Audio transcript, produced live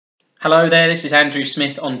Hello there, this is Andrew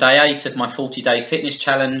Smith on day 8 of my 40-day fitness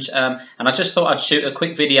challenge, and I just thought I'd shoot a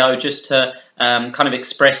quick video just to kind of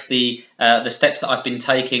express the steps that I've been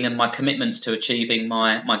taking and my commitments to achieving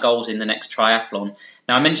my goals in the next triathlon.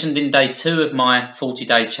 Now, I mentioned in day 2 of my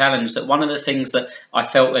 40-day challenge that one of the things that I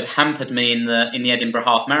felt had hampered me in the Edinburgh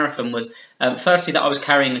Half Marathon was firstly that I was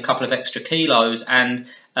carrying a couple of extra kilos, and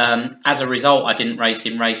as a result I didn't race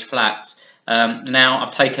in race flats. Now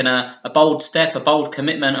I've taken a bold step, a bold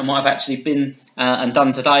commitment, and what I've actually been and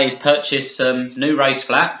done today is purchase some new race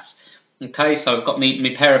flats. Okay, so I've got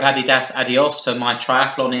me pair of Adidas Adios for my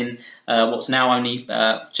triathlon in what's now only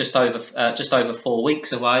just over 4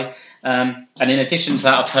 weeks away. And in addition to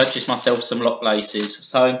that, I've purchased myself some lock laces.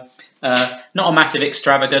 So not a massive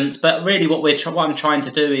extravagance, but really what I'm trying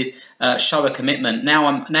to do is show a commitment. Now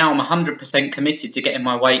I'm 100% committed to getting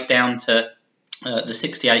my weight down to the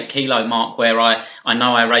 68 kilo mark, where I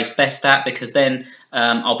know I race best at, because then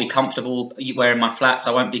I'll be comfortable wearing my flats.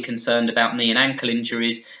 I won't be concerned about knee and ankle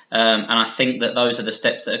injuries, and I think that those are the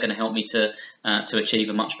steps that are going to help me to achieve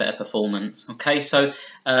a much better performance. Okay, so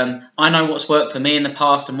I know what's worked for me in the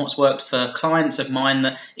past and what's worked for clients of mine,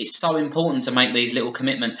 that it's so important to make these little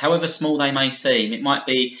commitments, however small they may seem. It might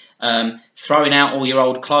be throwing out all your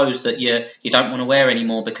old clothes that you don't want to wear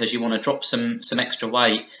anymore because you want to drop some extra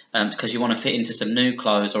weight, because you want to fit into some new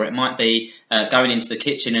clothes, or it might be going into the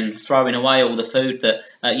kitchen and throwing away all the food that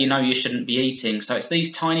you know you shouldn't be eating. So it's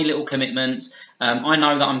these tiny little commitments. I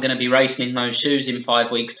know that I'm going to be racing in those shoes in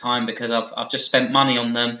 5 weeks' time because I've just spent money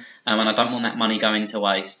on them, and I don't want that money going to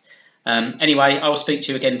waste. Anyway, I will speak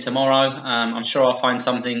to you again tomorrow. I'm sure I'll find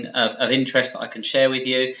something of interest that I can share with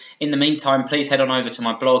you. In the meantime, please head on over to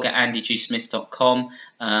my blog at andygsmith.com.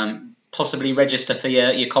 Possibly register for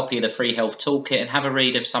your copy of the Free Health Toolkit and have a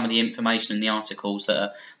read of some of the information and the articles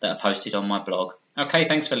that are posted on my blog. Okay,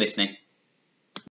 thanks for listening.